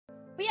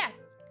But yeah,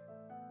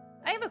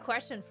 I have a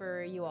question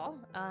for you all.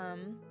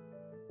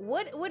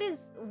 What is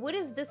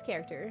this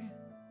character?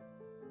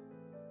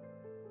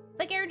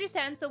 Like, I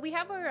understand. So we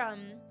have our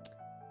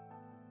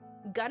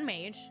gun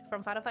mage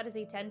from Final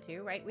Fantasy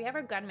X-2, right? We have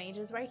our gun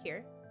mages right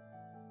here.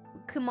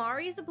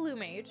 Kumari's a blue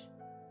mage.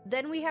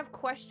 Then we have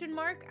question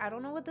mark. I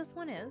don't know what this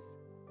one is.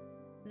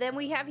 Then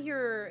we have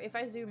your, if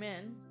I zoom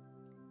in,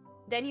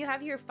 then you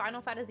have your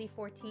Final Fantasy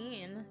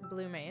XIV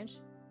blue mage.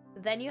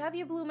 Then you have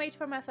your blue mage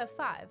from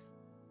FF5.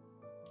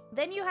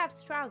 Then you have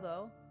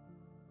Strago.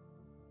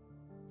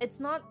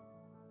 It's not,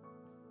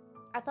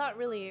 I thought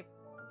really,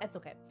 it's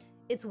okay.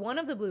 It's one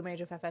of the blue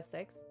mage of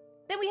FF6.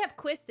 Then we have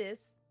Quistis,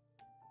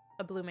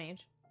 a blue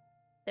mage.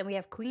 Then we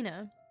have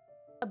Quina,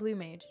 a blue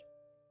mage.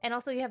 And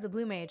also you have the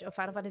blue mage of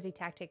Final Fantasy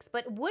Tactics.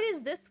 But what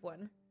is this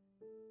one?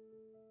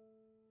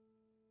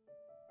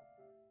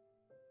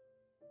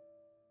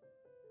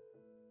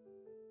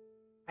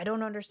 I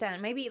don't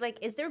understand. Maybe, like,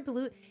 is there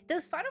blue...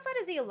 Does Final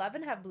Fantasy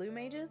 11 have blue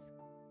mages?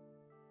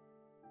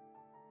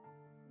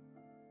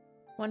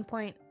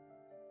 1.7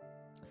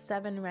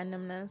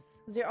 randomness.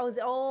 0.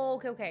 Oh,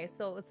 okay.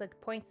 So it's like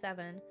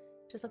 0.7.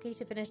 Just okay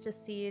to finish a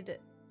seed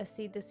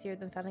this year,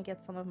 then finally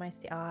get some of my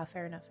seed. Ah,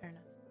 fair enough.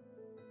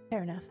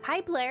 Fair enough.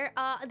 Hi, Blair.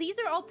 These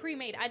are all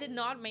pre-made. I did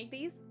not make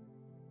these.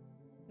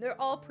 They're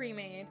all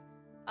pre-made.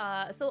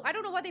 So I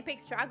don't know why they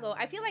picked Strago.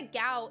 I feel like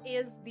Gao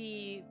is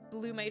the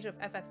blue mage of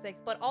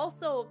FF6, but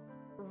also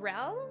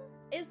Rel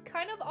is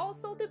kind of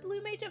also the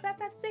blue mage of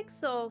FF6,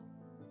 so...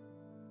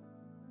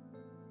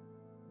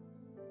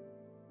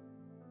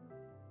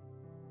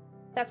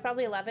 That's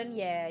probably 11.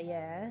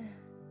 Yeah.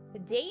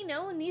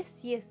 Dano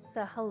Nisius,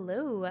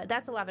 hello.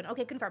 That's 11.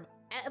 Okay, confirm.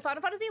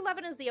 Final Fantasy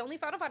 11 is the only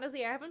Final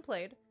Fantasy I haven't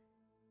played.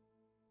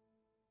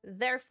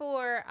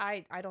 Therefore,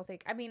 I don't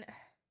think... I mean...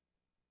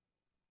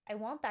 I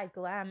want that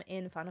glam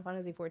in Final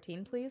Fantasy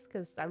 14, please,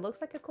 because that looks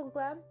like a cool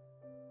glam.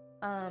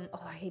 Oh,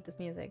 I hate this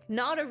music.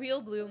 Not a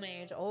real blue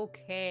mage.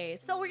 Okay.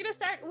 So we're gonna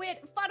start with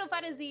Final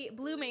Fantasy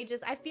blue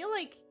mages. I feel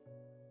like...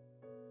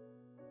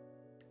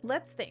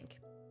 Let's think.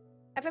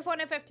 FF1,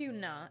 FF2,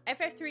 nah.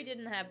 FF3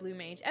 didn't have blue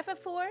mage.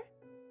 FF4?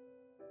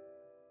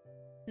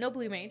 No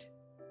blue mage.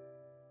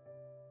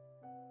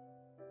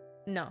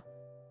 No.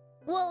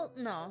 Well,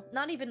 no.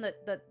 Not even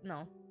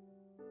no.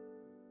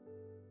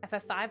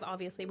 FF5,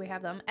 obviously, we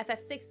have them.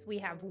 FF6, we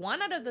have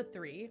 1 out of the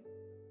 3.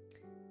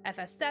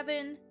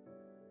 FF7.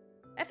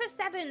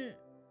 FF7,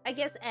 I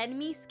guess,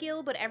 enemy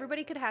skill, but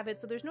everybody could have it,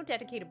 so there's no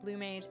dedicated blue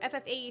mage.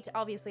 FF8,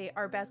 obviously,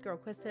 our best girl,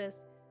 Quistis.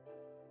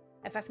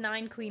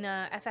 FF9,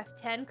 Quina.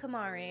 FF10,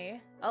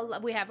 Kamari.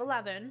 We have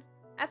 11.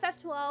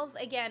 FF12,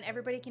 again,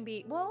 everybody can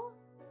be... Well,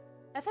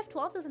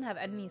 FF12 doesn't have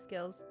enemy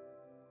skills.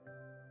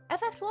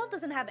 FF12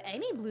 doesn't have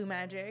any blue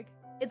magic.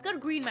 It's got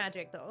green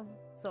magic, though.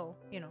 So,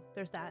 you know,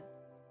 there's that.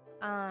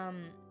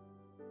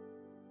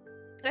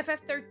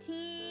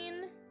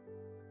 FF13.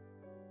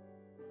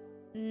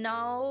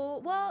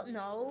 No. Well,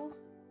 no.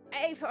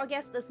 I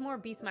guess that's more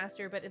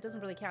Beastmaster, but it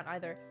doesn't really count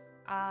either.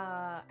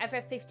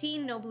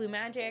 FF15, no blue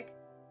magic.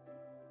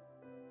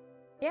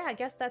 Yeah, I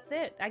guess that's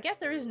it. I guess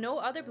there is no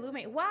other blue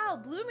mage. Wow,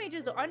 blue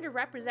mages are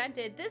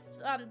underrepresented.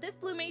 This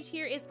blue mage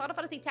here is Final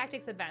Fantasy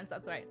Tactics Advanced,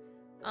 that's right.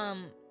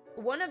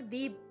 One of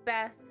the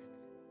best,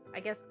 I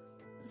guess,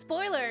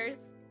 spoilers,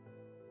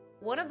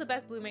 one of the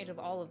best blue mage of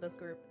all of this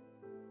group.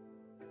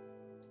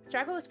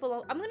 Strago is full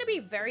of... I'm gonna be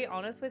very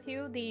honest with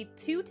you. The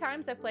 2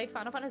 times I've played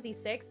Final Fantasy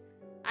VI,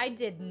 I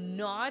did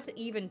not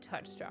even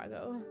touch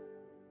Strago.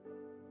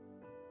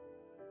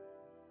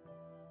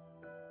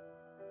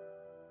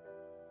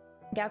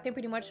 Gao can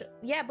pretty much...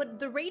 Yeah, but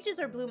the rages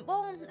are blue...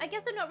 Well, I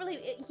guess they're not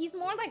really... He's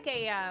more like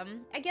a...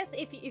 I guess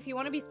if you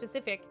want to be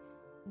specific,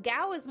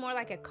 Gao is more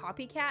like a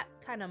copycat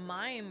kind of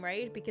mime,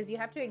 right? Because you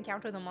have to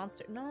encounter the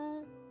monster...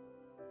 No...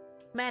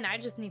 Man, I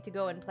just need to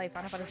go and play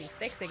Final Fantasy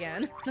VI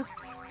again.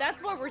 That's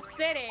where we're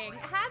sitting.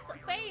 Hat's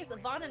face,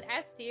 Vaughn and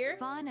S tier.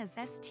 Vaughn is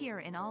S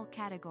tier in all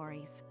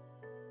categories.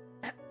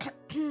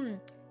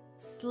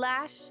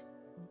 Slash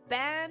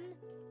ban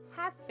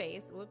Hat's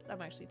face. Whoops,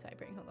 I'm actually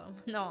typing. Hold on.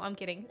 No, I'm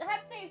kidding.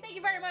 Hat's face, thank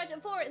you very much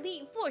for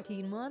the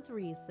 14-month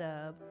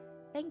resub.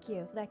 Thank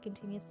you for that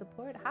continued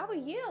support. How are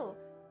you?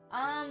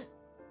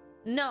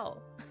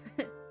 No.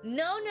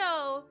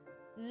 No.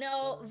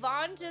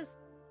 Vaughn just...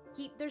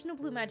 There's no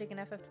blue magic in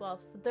FF12,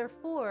 so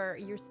therefore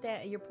your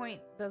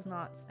point does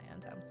not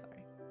stand. I'm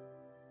sorry.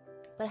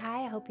 But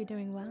hi, I hope you're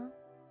doing well.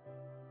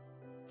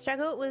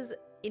 Strago was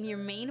in your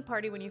main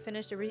party when you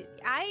finished You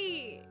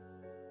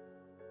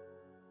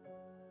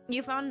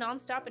found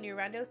nonstop in your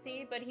rando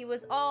seed, but he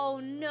was...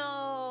 Oh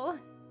no!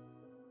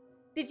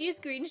 Did you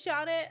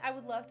screenshot it? I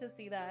would love to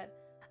see that.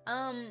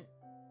 I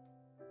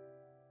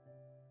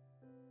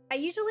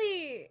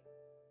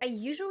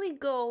usually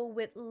go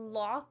with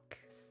Locke,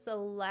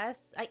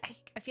 Celeste. I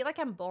feel like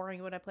I'm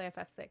boring when I play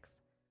FF6.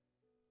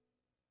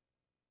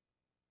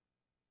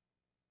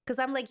 Because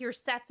I'm like your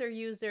Setzer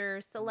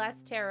user,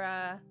 Celeste,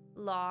 Terra,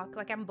 Locke.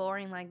 Like, I'm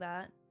boring like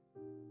that.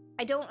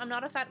 I'm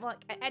not a fan. Well,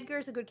 like,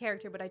 Edgar's a good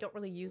character, but I don't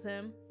really use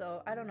him.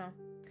 So, I don't know.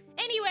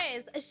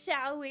 Anyways,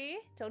 shall we?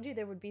 Told you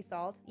there would be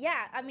salt.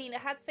 Yeah, I mean,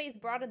 Hat's face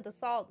brought in the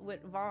salt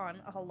with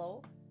Vaughn.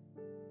 Hello?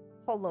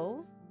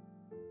 Hello?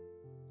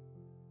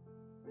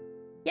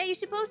 Yeah, you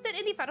should post it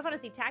in the Final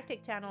Fantasy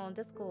Tactic channel on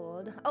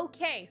Discord.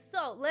 Okay,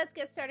 so let's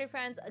get started,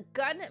 friends.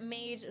 Gun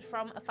Mage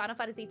from Final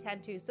Fantasy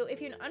X-2. So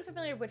if you're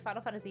unfamiliar with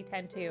Final Fantasy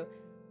X-2,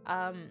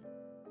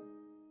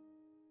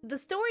 the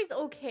story's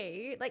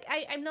okay. Like,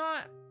 I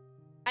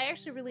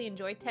actually really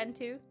enjoyed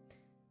X-2.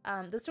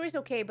 The story's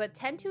okay, but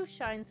X-2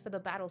 shines for the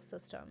battle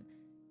system.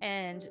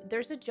 And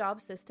there's a job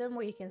system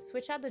where you can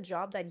switch out the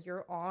job that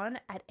you're on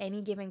at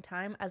any given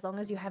time as long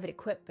as you have it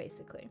equipped,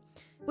 basically.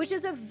 Which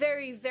is a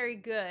very, very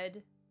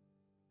good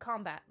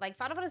combat. Like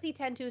Final Fantasy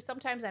X-2,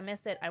 sometimes I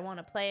miss it, I want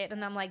to play it,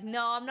 and I'm like,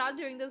 no, I'm not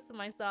doing this to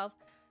myself.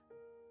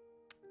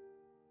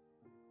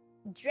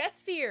 Dress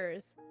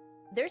spheres.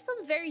 There's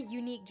some very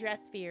unique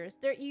dress spheres.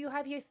 There you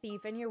have your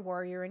thief and your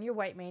warrior and your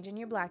white mage and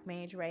your black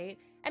mage, right?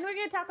 And we're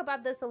going to talk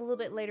about this a little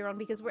bit later on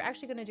because we're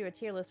actually going to do a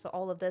tier list for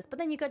all of this. But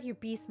then you got your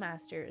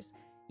beastmasters.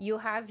 You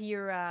have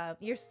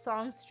your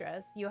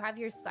songstress. You have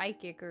your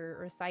psychic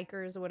or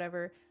psychers or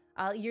whatever.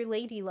 Your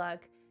lady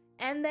luck.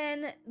 And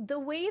then the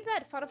way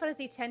that Final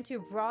Fantasy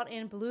X-2 brought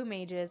in blue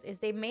mages is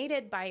they made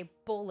it by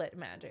bullet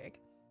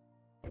magic.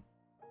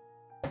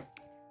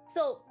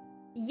 So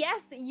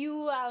yes,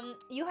 you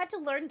had to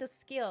learn the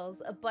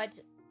skills, but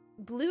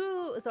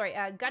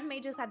gun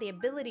mages had the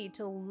ability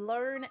to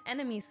learn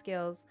enemy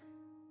skills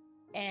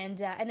and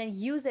then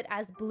use it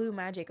as blue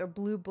magic or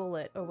blue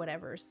bullet or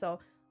whatever. So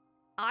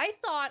I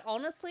thought,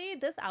 honestly,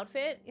 this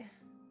outfit,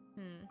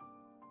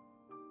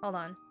 hold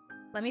on,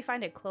 let me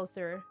find it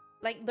closer.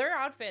 Like, their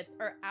outfits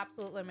are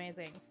absolutely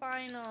amazing.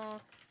 Final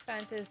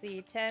Fantasy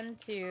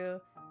X-2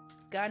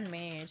 Gun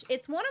Mage.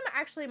 It's one of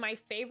actually my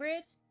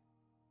favorite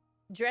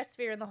dress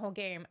sphere in the whole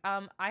game.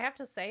 I have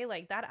to say,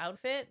 like, that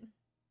outfit,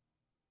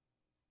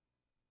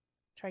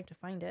 trying to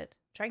find it,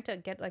 trying to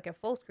get like a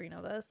full screen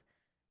of this,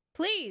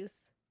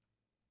 please.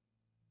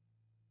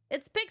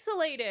 It's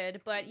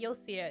pixelated, but you'll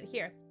see it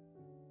here.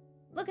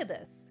 Look at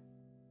this.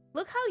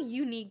 Look how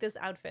unique this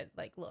outfit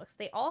like looks.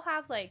 They all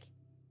have like,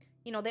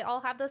 you know, they all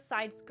have the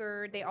side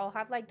skirt, they all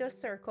have like the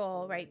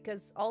circle, right?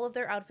 Because all of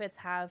their outfits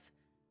have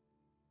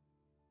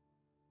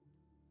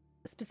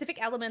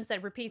specific elements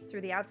that repeats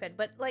through the outfit,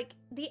 but like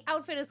the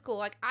outfit is cool.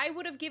 Like I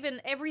would have given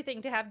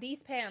everything to have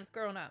these pants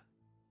growing up.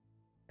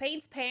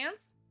 Paint's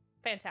pants,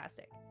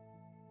 fantastic.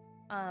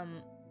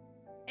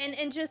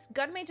 And just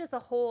Gun Mage as a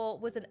whole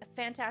was a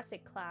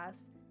fantastic class.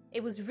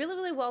 It was really,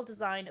 really well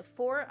designed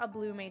for a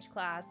blue mage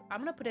class. I'm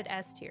gonna put it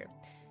S tier.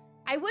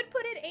 I would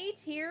put it A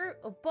tier,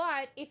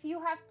 but if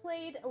you have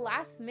played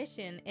Last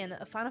Mission in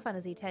Final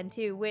Fantasy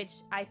X-2, which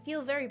I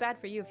feel very bad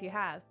for you if you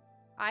have.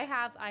 I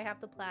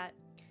have the plat.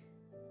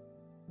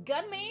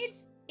 Gun Mage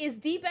is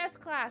the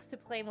best class to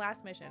play in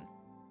Last Mission.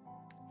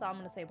 That's all I'm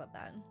gonna say about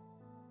that.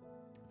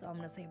 That's all I'm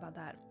gonna say about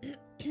that.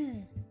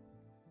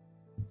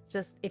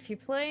 Just if you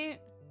play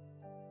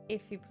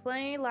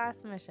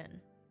Last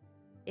Mission,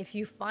 if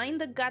you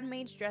find the Gun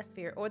Mage dress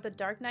sphere or the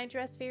Dark Knight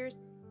dress spheres,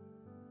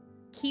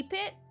 keep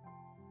it,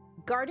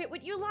 guard it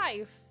with your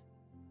life,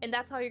 and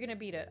that's how you're gonna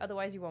beat it.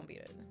 Otherwise, you won't beat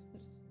it.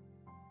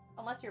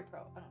 Unless you're a pro.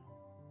 I don't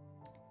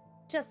know.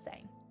 Just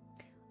saying.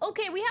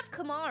 Okay, we have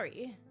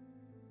Kimahri.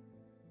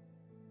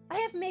 I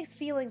have mixed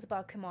feelings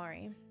about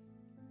Kimahri.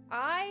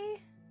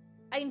 I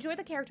enjoy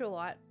the character a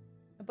lot,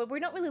 but we're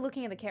not really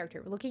looking at the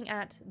character. We're looking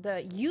at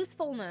the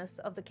usefulness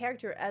of the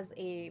character as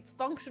a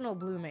functional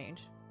blue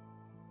mage.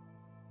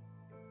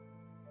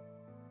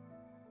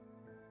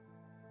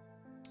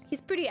 He's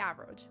pretty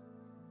average.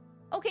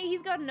 Okay,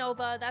 he's got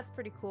Nova. That's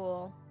pretty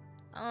cool.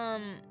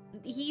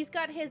 He's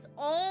got his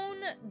own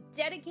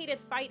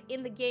dedicated fight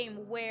in the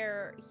game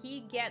where he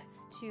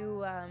gets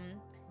to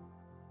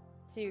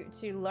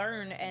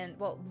learn and,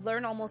 well,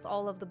 learn almost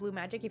all of the blue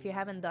magic if you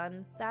haven't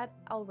done that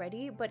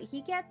already. But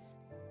he gets...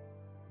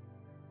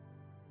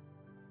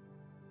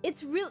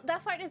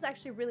 that fight is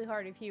actually really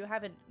hard if you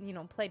haven't, you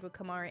know, played with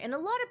Kimahri. And a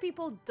lot of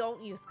people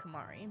don't use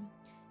Kimahri.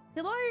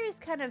 Kimahri is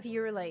kind of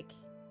your, like,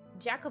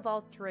 jack of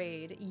all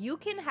trade. You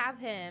can have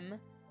him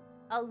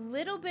a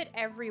little bit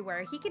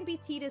everywhere. He can be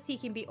Tidus, he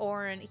can be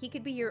Auron, he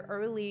could be your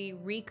early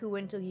Riku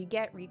until you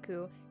get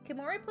Riku.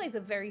 Kimahri plays a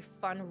very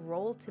fun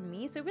role to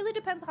me, so it really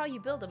depends how you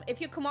build him.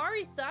 If your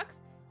Kimahri sucks,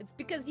 it's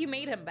because you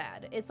made him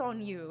bad. It's on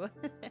you.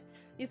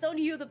 It's on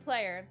you, the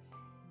player.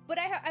 But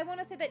I want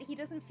to say that he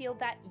doesn't feel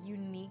that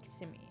unique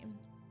to me.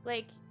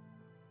 Like,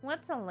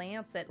 what's a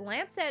Lancet?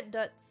 Lancet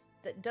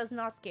does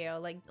not scale.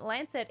 Like,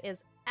 Lancet is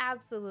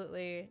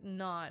absolutely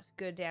not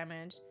good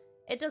damage.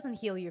 It doesn't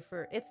heal you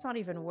for... It's not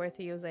even worth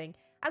using.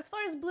 As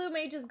far as blue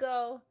mages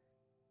go,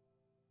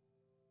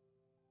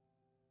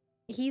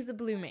 he's a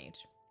blue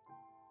mage.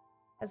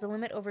 As a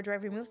limit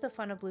overdrive removes the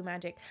fun of blue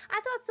magic.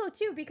 I thought so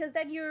too, because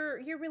then you're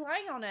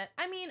relying on it.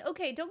 I mean,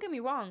 okay, don't get me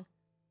wrong.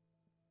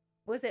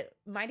 Was it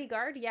Mighty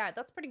Guard? Yeah,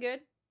 that's pretty good.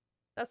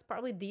 That's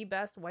probably the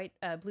best white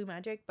blue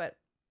magic, but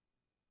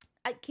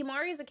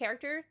Kimahri is a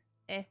character.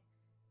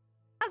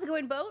 How's it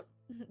going, boat?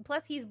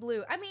 Plus he's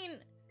blue. I mean,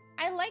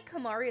 I like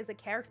Kamari as a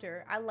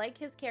character. I like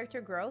his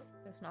character growth.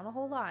 There's not a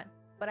whole lot,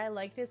 but I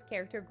liked his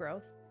character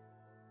growth.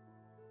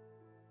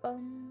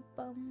 Bum,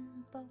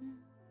 bum, bum,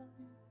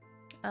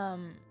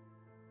 bum.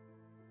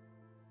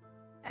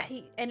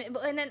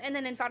 And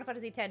then in Final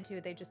Fantasy X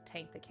too, they just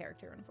tanked the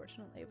character,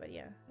 unfortunately. But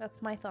yeah,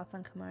 that's my thoughts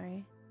on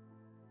Kamari.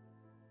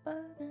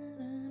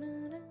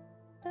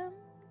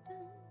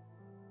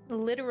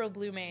 Literal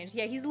blue mage.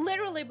 Yeah, he's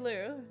literally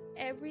blue.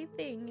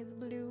 Everything is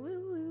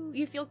blue.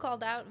 You feel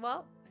called out?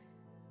 Well,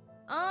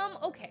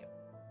 okay.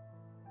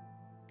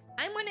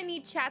 I'm gonna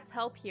need chat's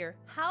help here.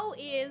 How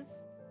is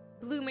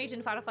blue mage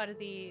in Final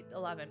Fantasy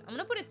 11? I'm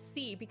gonna put it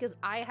C because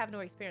I have no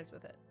experience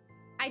with it.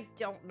 I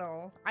don't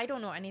know. I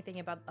don't know anything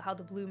about how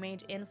the blue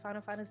mage in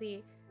Final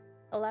Fantasy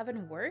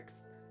 11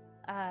 works.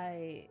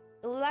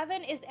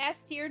 11 is S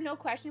tier, no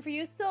question for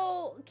you.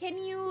 So can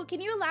you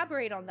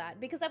elaborate on that?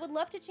 Because I would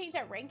love to change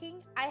that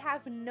ranking. I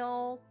have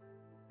no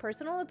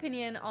personal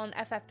opinion on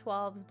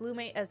FF12's blue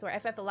mage, sorry,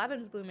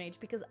 FF11's blue mage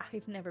because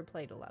I've never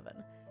played 11.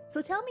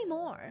 So tell me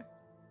more.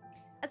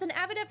 As an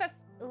avid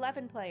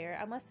FF11 player,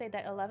 I must say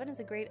that 11 is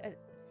a great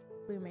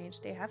blue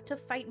mage. They have to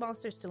fight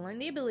monsters to learn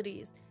the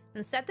abilities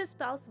and set the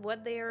spells of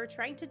what they are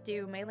trying to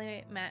do.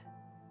 Melee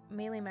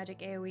magic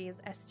AoE is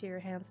S tier,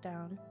 hands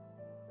down.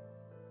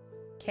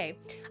 Okay,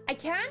 I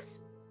can't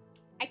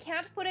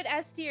put it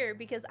S tier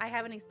because I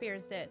haven't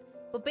experienced it.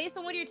 But based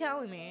on what you're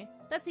telling me,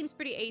 that seems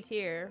pretty A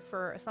tier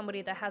for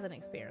somebody that hasn't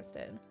experienced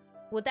it.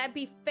 Would that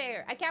be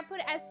fair? I can't put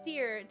S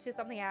tier to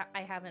something I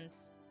haven't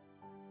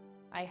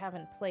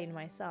played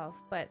myself,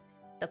 but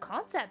the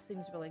concept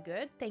seems really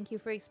good. Thank you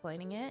for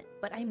explaining it,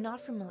 but I'm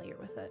not familiar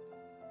with it.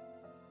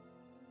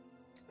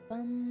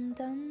 Bum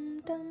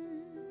dum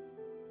dum.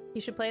 You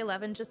should play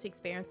 11 just to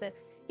experience it.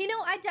 You know,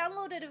 I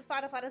downloaded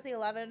Final Fantasy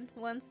 11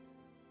 once.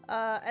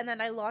 And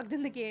then I logged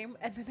in the game,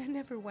 and then I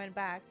never went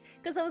back.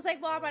 Because I was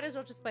like, well, I might as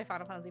well just play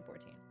Final Fantasy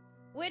 14.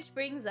 Which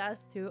brings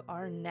us to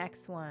our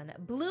next one.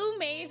 Blue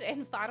Mage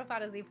in Final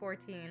Fantasy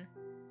 14.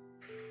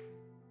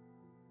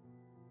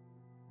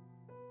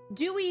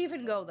 Do we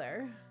even go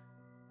there?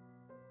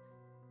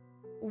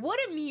 What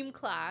a meme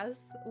class.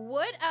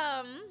 What,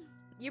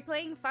 you're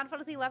playing Final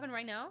Fantasy 11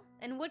 right now?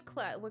 And what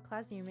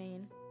class do you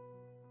main?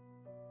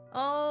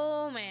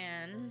 Oh,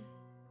 man.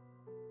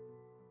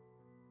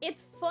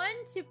 It's fun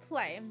to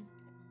play.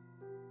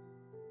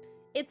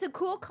 It's a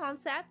cool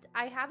concept.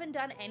 I haven't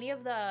done any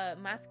of the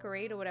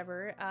masquerade or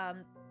whatever.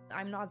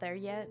 I'm not there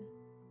yet.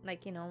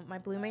 Like, you know, my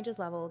blue mage is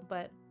leveled,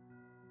 but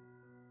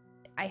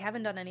I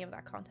haven't done any of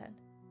that content.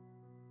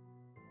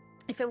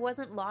 If it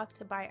wasn't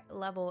locked by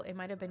level, it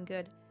might have been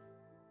good.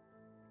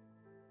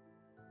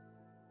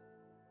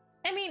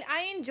 I mean,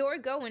 I enjoy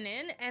going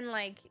in and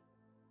like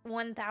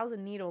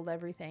 1000 needled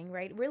everything,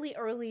 right? Really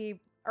early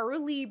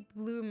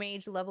blue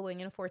mage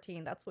leveling in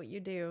 14. That's what you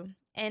do.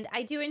 And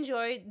I do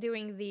enjoy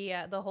doing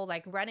the whole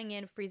like running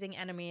in, freezing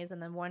enemies,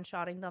 and then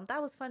one-shotting them.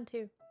 That was fun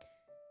too.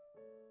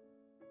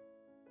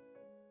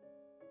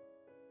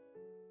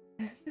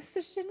 This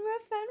is Shinra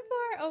Fan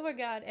 4? Oh my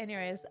god.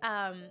 Anyways,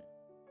 I'm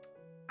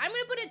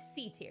gonna put it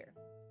C tier.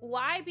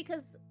 Why?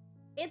 Because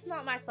it's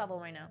not max level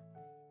right now.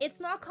 It's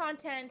not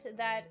content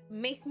that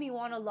makes me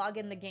want to log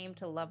in the game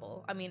to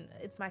level. I mean,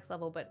 it's max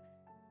level, but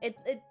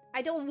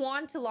I don't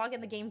want to log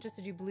in the game just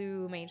to do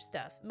blue mage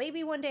stuff.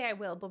 Maybe one day I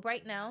will, but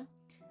right now,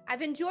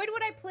 I've enjoyed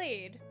what I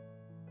played.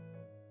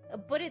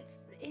 But it's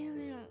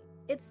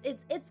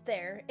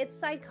there. It's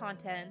side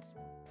content.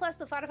 Plus,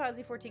 the Final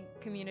Fantasy 14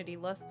 community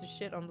loves to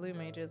shit on blue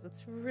mages.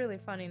 It's really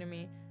funny to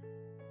me.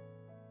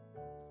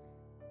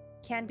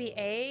 Can be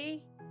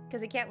A,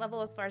 because it can't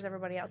level as far as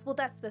everybody else. Well,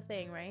 that's the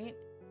thing, right?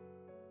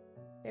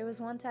 There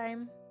was one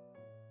time...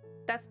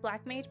 That's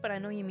black mage, but I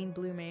know you mean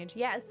blue mage.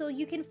 Yeah, so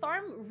you can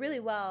farm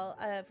really well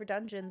for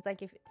dungeons.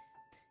 Like, if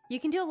you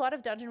can do a lot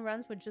of dungeon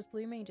runs with just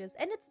blue mages,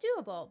 and it's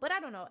doable. But I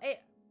don't know.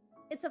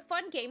 It's a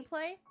fun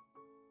gameplay,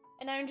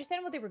 and I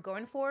understand what they were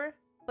going for.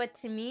 But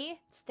to me,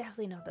 it's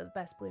definitely not the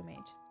best blue mage.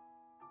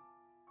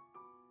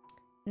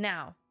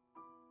 Now,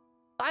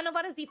 Final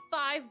Fantasy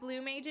V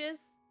blue mages,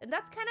 and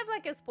that's kind of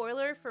like a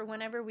spoiler for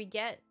whenever we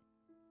get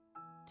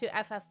to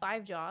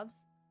FF5 jobs.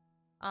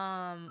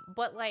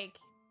 But like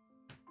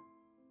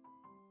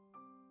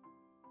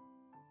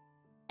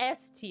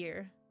S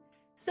tier.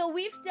 So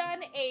we've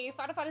done a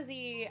Final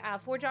Fantasy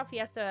 4 job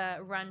fiesta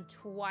run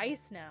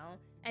twice now,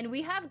 and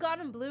we have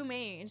gotten blue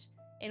mage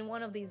in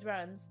one of these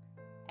runs.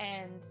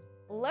 And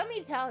let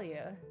me tell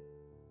you,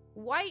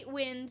 White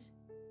Wind,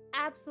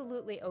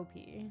 absolutely OP.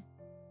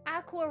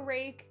 Aqua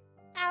Rake,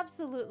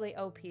 absolutely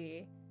OP.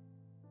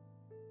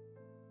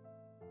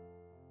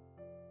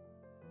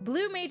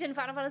 Blue Mage in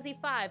Final Fantasy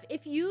V,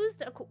 if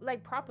used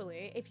like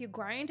properly, if you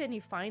grind and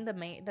you find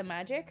the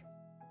magic,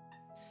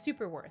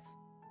 super worth.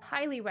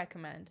 Highly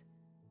recommend.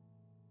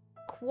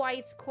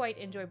 Quite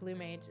enjoy Blue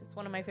Mage. It's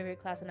one of my favorite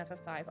class in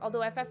FF5. Although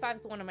FF5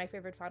 is one of my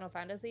favorite Final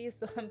Fantasies,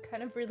 so I'm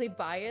kind of really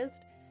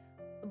biased.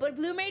 But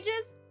Blue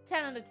Mages,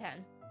 10 out of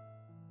 10.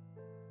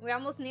 We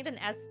almost need an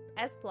S+.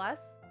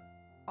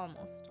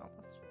 Almost.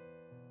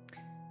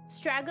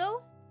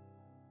 Strago.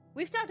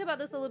 We've talked about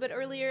this a little bit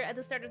earlier at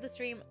the start of the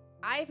stream.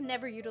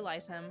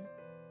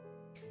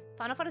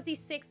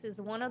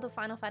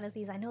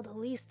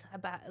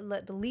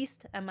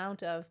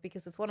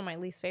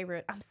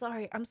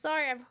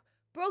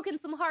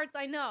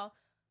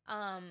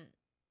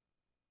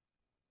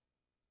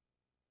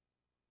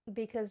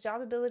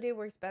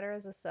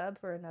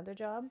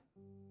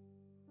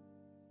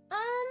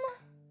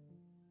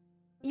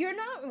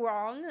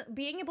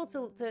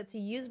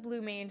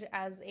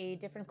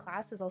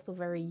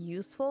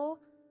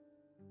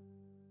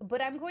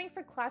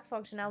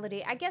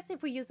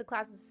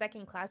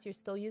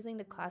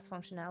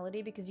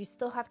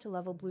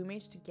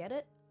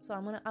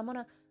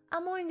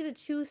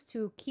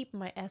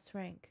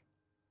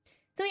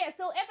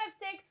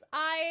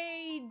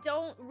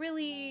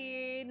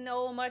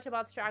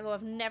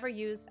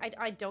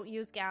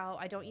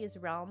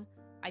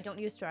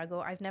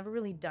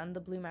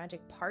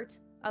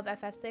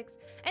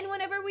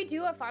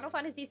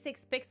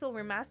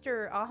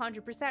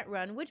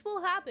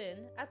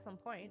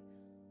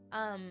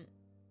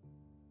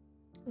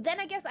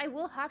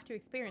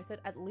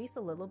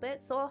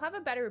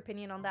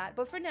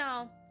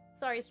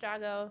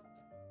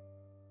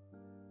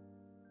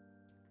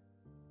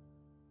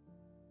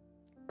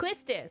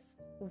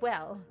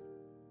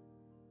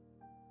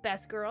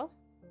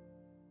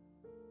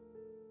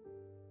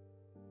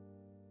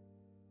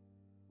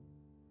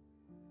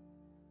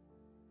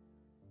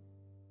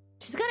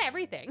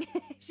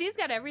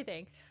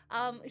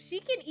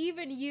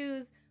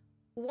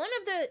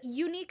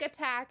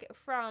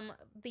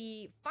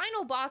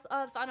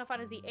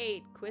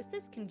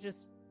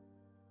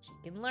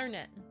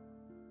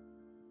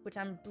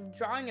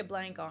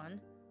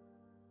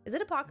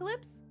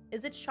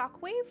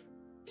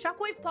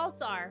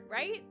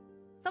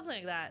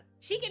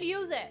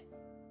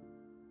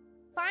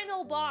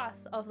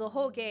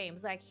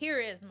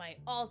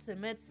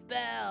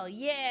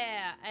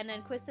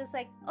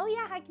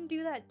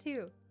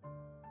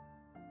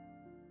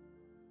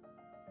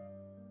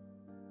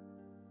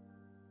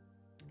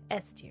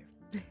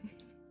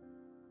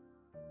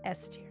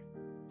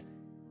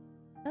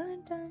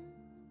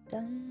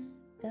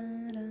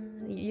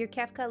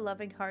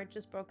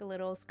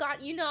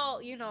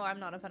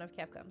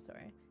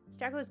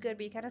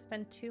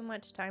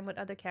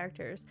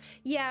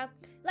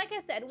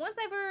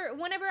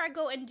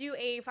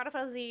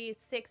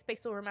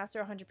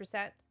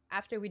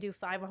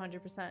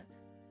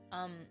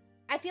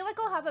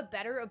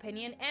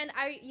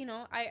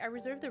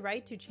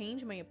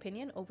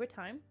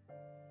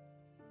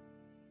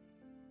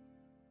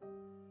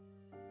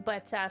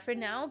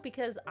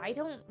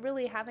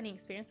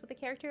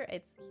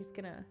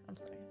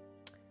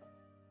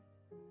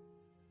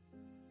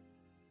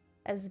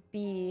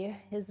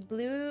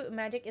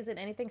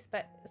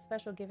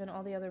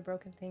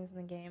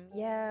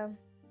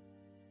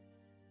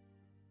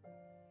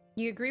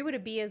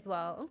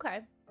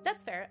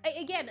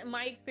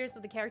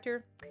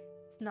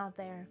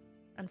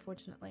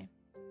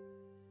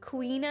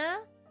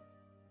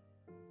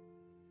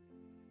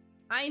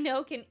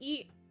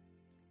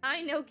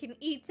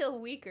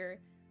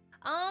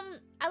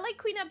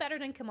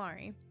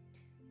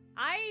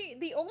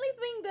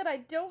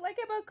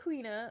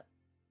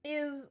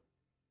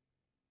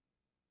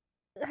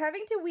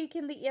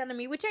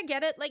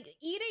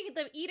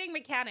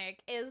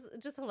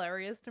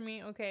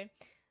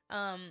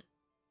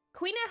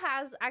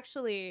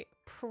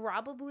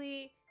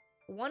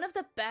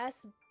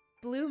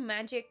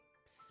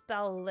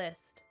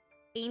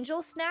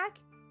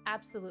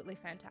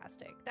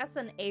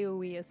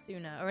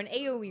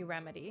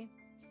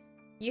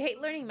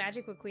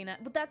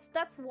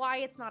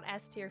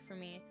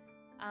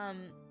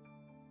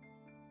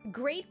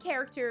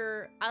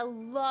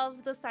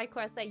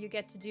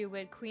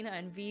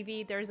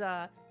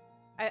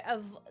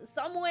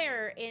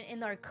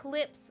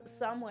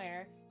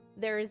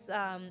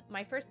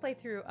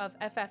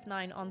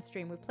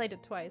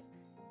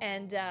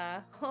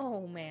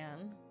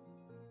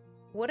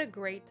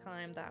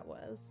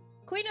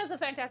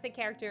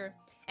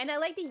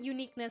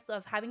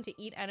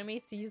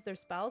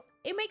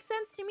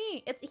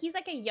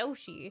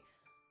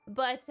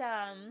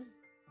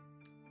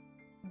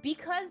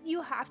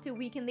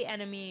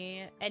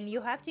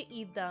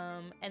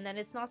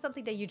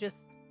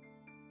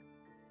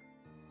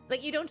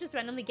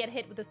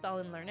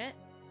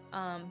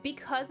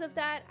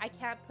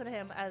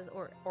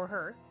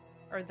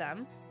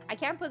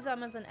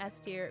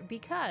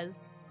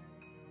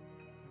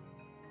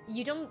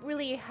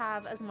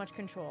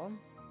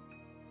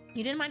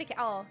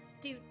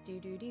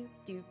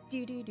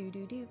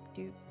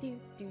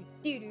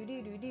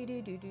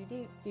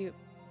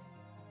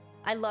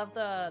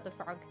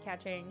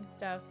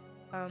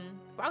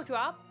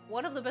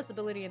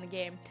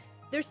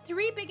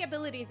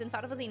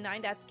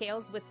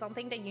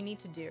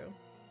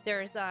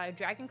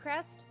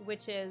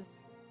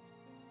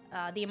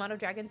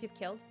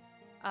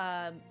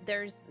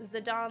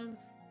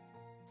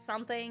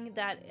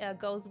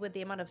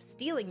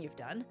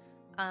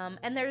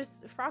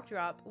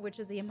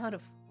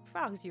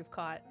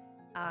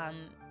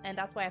 And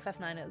that's why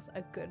FF9 is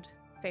a good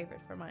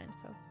favorite for mine.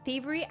 So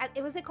Thievery,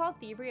 was it called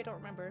Thievery? I don't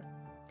remember.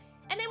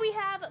 And then we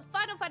have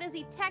Final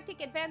Fantasy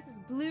Tactic Advances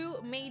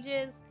Blue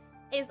Mages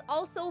is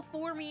also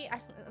for me.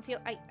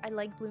 I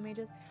like Blue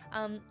Mages.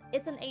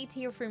 It's an A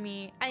tier for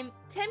me. I'm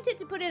tempted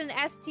to put it in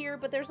S tier,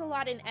 but there's a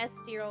lot in S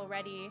tier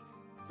already.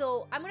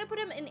 So I'm gonna put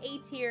him in A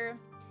tier.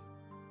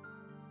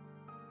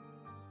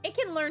 It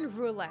can learn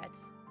roulette,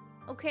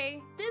 okay?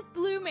 This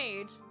Blue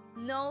Mage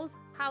knows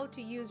how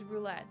to use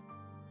roulette.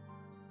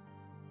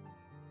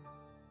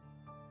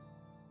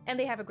 And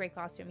they have a great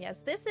costume,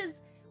 yes. This is,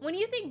 when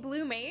you think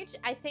Blue Mage,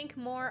 I think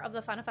more of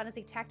the Final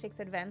Fantasy Tactics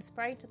Advanced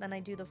sprite than I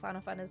do the Final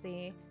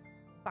Fantasy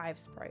 5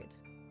 sprite,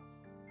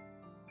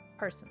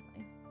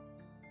 personally.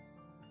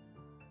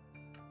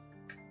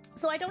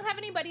 So I don't have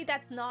anybody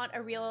that's not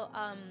a real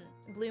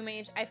Blue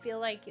Mage. I feel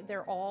like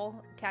they're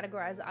all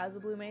categorized as a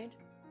Blue Mage.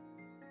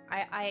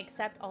 I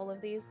accept all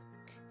of these.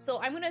 So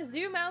I'm gonna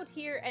zoom out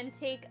here and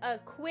take a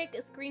quick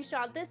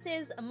screenshot. This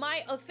is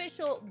my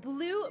official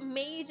Blue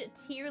Mage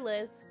tier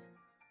list.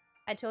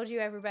 I told you,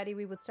 everybody,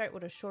 we would start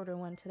with a shorter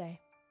one today.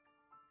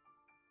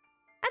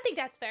 I think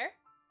that's fair.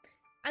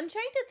 I'm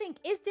trying to think,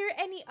 is there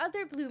any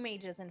other Blue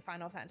Mages in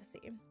Final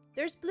Fantasy?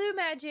 There's Blue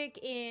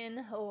Magic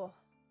in... oh.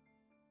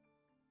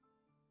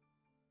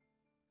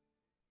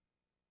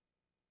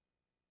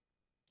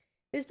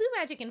 There's Blue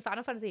Magic in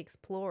Final Fantasy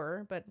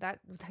Explorer, but that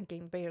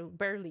game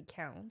barely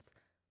counts.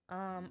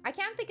 I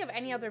can't think of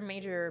any other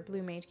major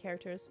Blue Mage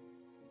characters.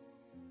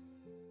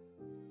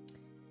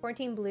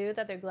 14 Blue,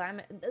 that they're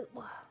glam...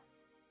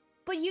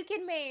 But you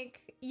can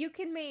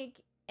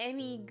make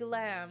any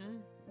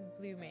glam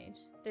Blue Mage.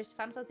 There's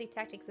Final Fantasy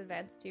Tactics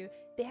Advanced too.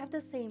 They have the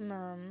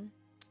same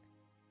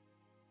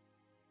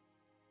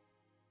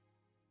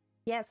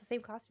yeah, it's the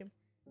same costume.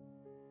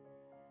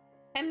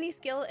 Enemy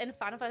skill in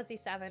Final Fantasy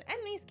 7.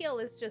 Enemy skill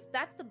is just,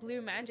 that's the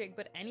blue magic,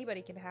 but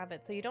anybody can have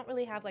it. So you don't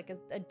really have like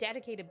a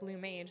dedicated Blue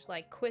Mage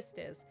like Quist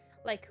is,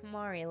 like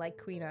Kumari, like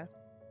Quina.